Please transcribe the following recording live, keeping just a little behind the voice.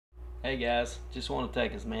Hey guys, just want to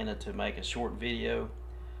take a minute to make a short video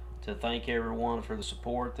to thank everyone for the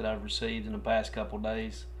support that I've received in the past couple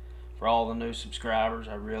days. For all the new subscribers,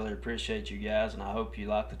 I really appreciate you guys, and I hope you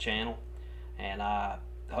like the channel. And I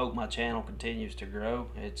hope my channel continues to grow.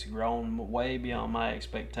 It's grown way beyond my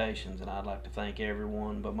expectations, and I'd like to thank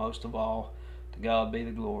everyone, but most of all, to God be the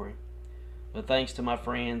glory. But thanks to my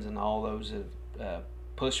friends and all those that have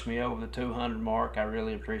pushed me over the 200 mark, I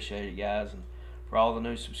really appreciate it, guys. And for all the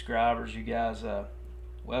new subscribers, you guys,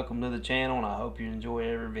 welcome to the channel, and I hope you enjoy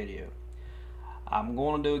every video. I'm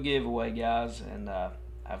going to do a giveaway, guys, and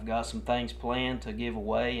I've got some things planned to give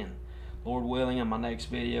away, and Lord willing, in my next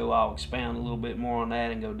video I'll expound a little bit more on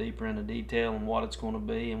that and go deeper into detail on what it's going to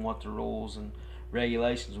be and what the rules and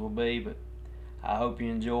regulations will be. But I hope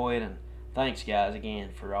you enjoy it, and thanks guys again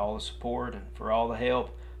for all the support and for all the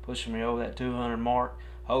help pushing me over that 200 mark.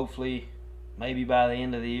 Hopefully maybe by the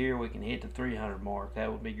end of the year we can hit the 300 mark.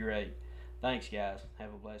 That would be great. Thanks guys.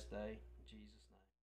 Have a blessed day. In Jesus' name.